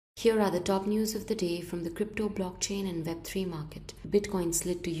Here are the top news of the day from the crypto, blockchain, and Web3 market. Bitcoin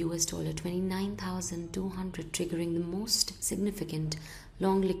slid to $29,200, triggering the most significant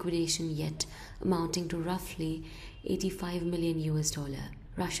long liquidation yet, amounting to roughly 85 million US dollar.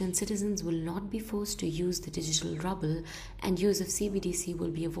 Russian citizens will not be forced to use the digital ruble, and use of CBDC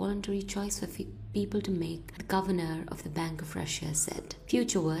will be a voluntary choice for people to make, the governor of the Bank of Russia said.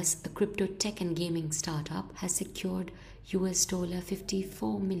 Futureverse, a crypto tech and gaming startup, has secured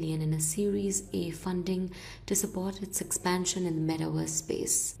 $54 million in a Series A funding to support its expansion in the metaverse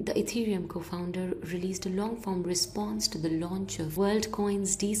space. The Ethereum co-founder released a long-form response to the launch of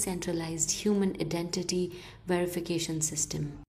WorldCoin's decentralized human identity verification system.